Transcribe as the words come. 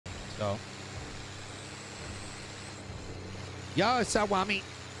So. Yo, Sawami.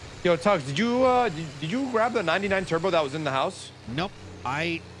 Yo, Tuggz, did you grab the 99 turbo that was in the house? Nope.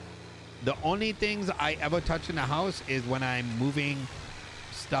 The only things I ever touch in the house is when I'm moving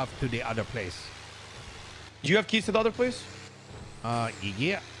stuff to the other place. Do you have keys to the other place?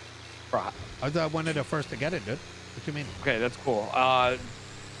 Yeah. Bro. I was one of the first to get it, dude. What you mean? Okay, that's cool. There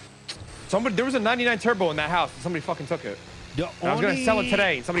was a 99 turbo in that house. And somebody fucking took it. I was gonna sell it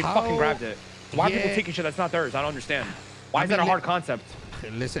today, and somebody fucking grabbed it. Why are people taking shit that's not theirs? I don't understand. Why is that a hard concept?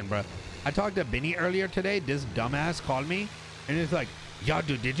 Listen, bro. I talked to Benny earlier today. This dumbass called me, and it's like, yo,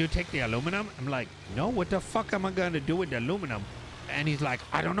 dude, did you take the aluminum? I'm like, no, what the fuck am I going to do with the aluminum? And he's like,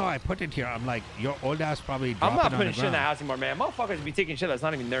 I don't know, I put it here. I'm like, your old ass probably dropped it on the ground. I'm not putting shit in the house anymore, man. Motherfuckers be taking shit that's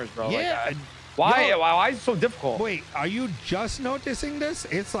not even theirs, bro. Yeah. Like, why is it so difficult? Wait, are you just noticing this?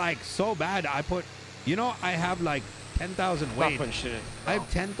 It's like so bad. I have like 10,000 weight. I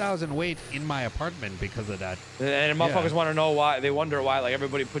have 10,000 weight in my apartment because of that. And motherfuckers want to know why. They wonder why like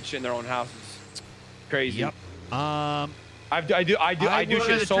everybody puts shit in their own houses. Crazy. Yep. I do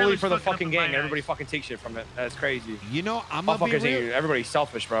shit solely for the fucking gang. Everybody fucking takes shit from it. That's crazy. You know, I'm gonna be real. Everybody's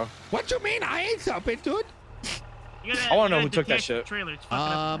selfish, bro. What you mean? I ain't selfish, dude. I want to know who took that shit.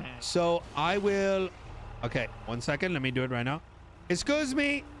 So I will. Okay, 1 second. Let me do it right now. Excuse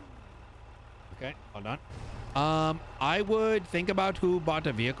me. Okay, hold on. I would think about who bought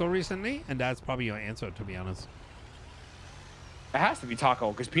a vehicle recently, and that's probably your answer, to be honest. It has to be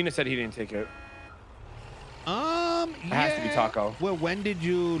Taco, because Peanut said he didn't take it. It has to be Taco. Well, when did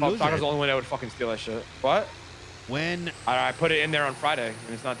you lose Taco's it? the only one that would fucking steal that shit. What? When? I put it in there on Friday,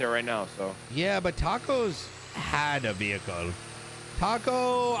 and it's not there right now, so. Yeah, but Taco's had a vehicle.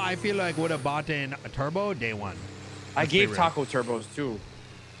 Taco, I feel like would have bought in a turbo day one. I gave Taco turbos too.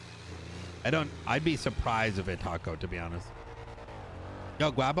 I'd be surprised if it Taco, to be honest.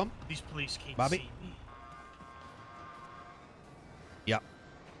 Yo, grab him. These police can't Bobby. see me. Yep.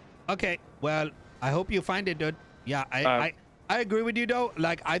 Okay, well, I hope you find it, dude. Yeah, I agree with you though.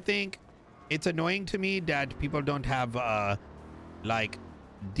 Like, I think it's annoying to me that people don't have like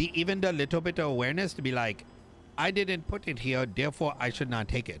even the little bit of awareness to be like, I didn't put it here, therefore I should not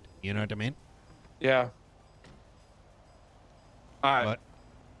take it. You know what I mean? Yeah. All right.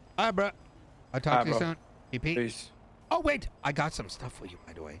 All right, bro. I'll talk to you soon. EP. Peace. Oh, wait. I got some stuff for you,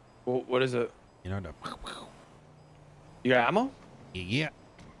 by the way. Well, what is it? You know, the... You got ammo? Yeah.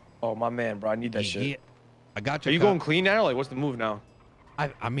 Oh, my man, bro. I need that shit. Yeah. I got you. Are you going clean now? Like, what's the move now?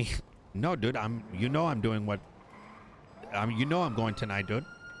 I mean, no, dude. I'm doing what... you know I'm going tonight, dude.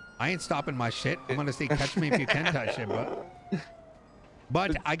 I ain't stopping my shit. I'm going to say, catch me if you can touch shit, bro.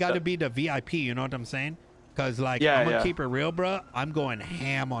 But I got to be the VIP, you know what I'm saying? Because, like, I'm going to keep it real, bro. I'm going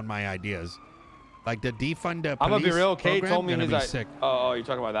ham on my ideas. Like, the defund the police I'm going to be real. Kay told me he's like, oh, you're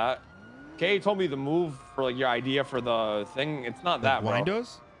talking about that? Kay told me the move for, like, your idea for the thing. It's not that, bro.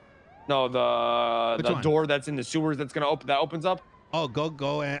 Windows? No, the door that's in the sewers that's going to open, that opens up. Oh,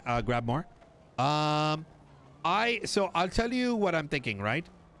 go and grab more. So I'll tell you what I'm thinking, right?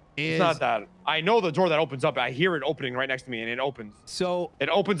 It's not that. I know the door that opens up. I hear it opening right next to me, and it opens. So it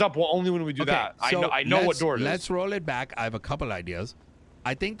opens up only when we do that. I know what door it is. Let's roll it back. I have a couple ideas.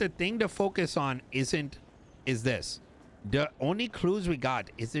 I think the thing to focus on is this. The only clues we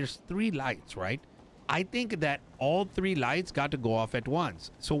got is there's 3 lights, right? I think that all 3 lights got to go off at once.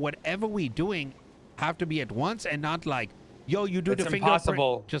 So whatever we doing have to be at once and not like, yo, you do the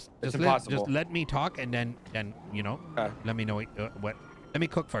fingerprint. Just let me talk and then you know, let me know what. Let me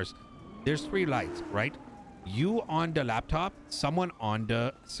cook first. There's 3 lights, right? You on the laptop, someone on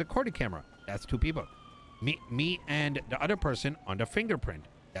the security camera. That's 2 people. Me and the other person on the fingerprint.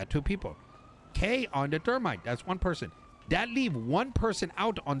 That's 2 people. K on the thermite. That's 1 person. That leave 1 person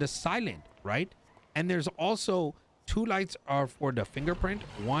out on the silent, right? And there's also 2 lights are for the fingerprint.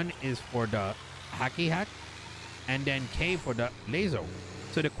 1 is for the hacky hack, and then K for the laser.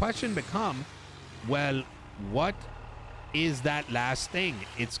 So the question become, well, what is that last thing?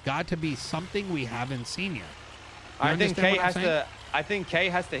 It's got to be something we haven't seen yet. I think K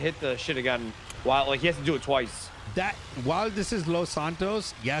has to hit the shit again. While he has to do it twice. That while this is Los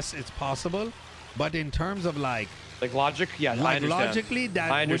Santos, yes, it's possible, but in terms of like logic, yeah, like logically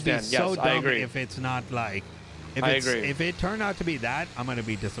that would be so dumb if it's not like if it turned out to be that, I'm gonna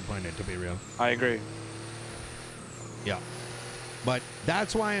be disappointed, to be real. I agree. Yeah, but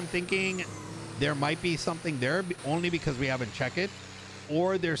that's why I'm thinking there might be something there only because we haven't checked it,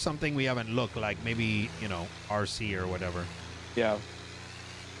 or there's something we haven't looked, like maybe, you know, RC or whatever. Yeah.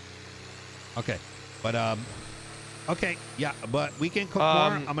 Okay, but okay, yeah, but we can cook more.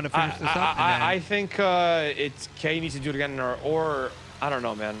 I'm gonna finish this up. I think it's Kay needs to do it again, or I don't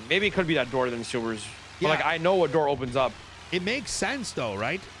know, man. Maybe it could be that door in the sewers. But Yeah. like, I know what door opens up. It makes sense though,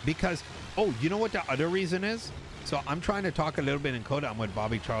 right? Because, oh, you know what the other reason is? So I'm trying to talk a little bit in code. I'm with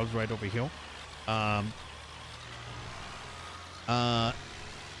Bobby Charles right over here. You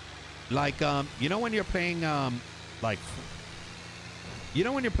know when you're playing, you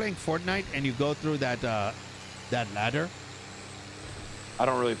know when you're playing Fortnite and you go through that ladder? I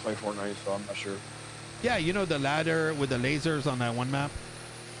don't really play Fortnite, so I'm not sure. Yeah, you know the ladder with the lasers on that one map?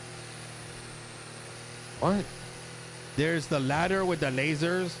 What? There's the ladder with the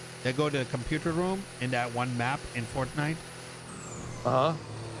lasers that go to the computer room in that one map in Fortnite. Uh-huh.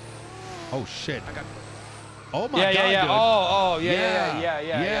 Oh, shit. I got... Oh, my God, yeah. dude. Oh,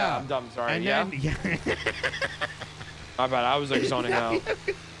 yeah. I'm dumb, sorry. And yeah? then, yeah. My bad, I was like zoning out.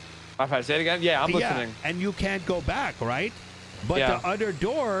 My bad, say it again? Yeah, I'm listening. Yeah, and you can't go back, right? But the other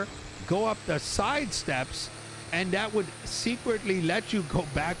door, go up the side steps, and that would secretly let you go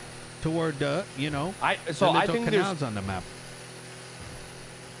back toward the, you know, I the think canals there's... on the map.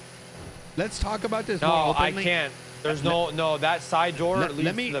 Let's talk about this No, more openly. I can't. There's no that side door leads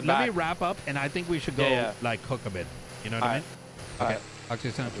let me to the back. Let me wrap up, and I think we should go like cook a bit. You know what I mean? Okay. Talk to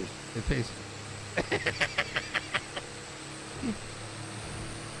you soon. Peace.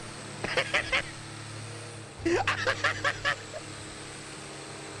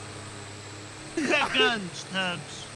 Guns, Tuggz.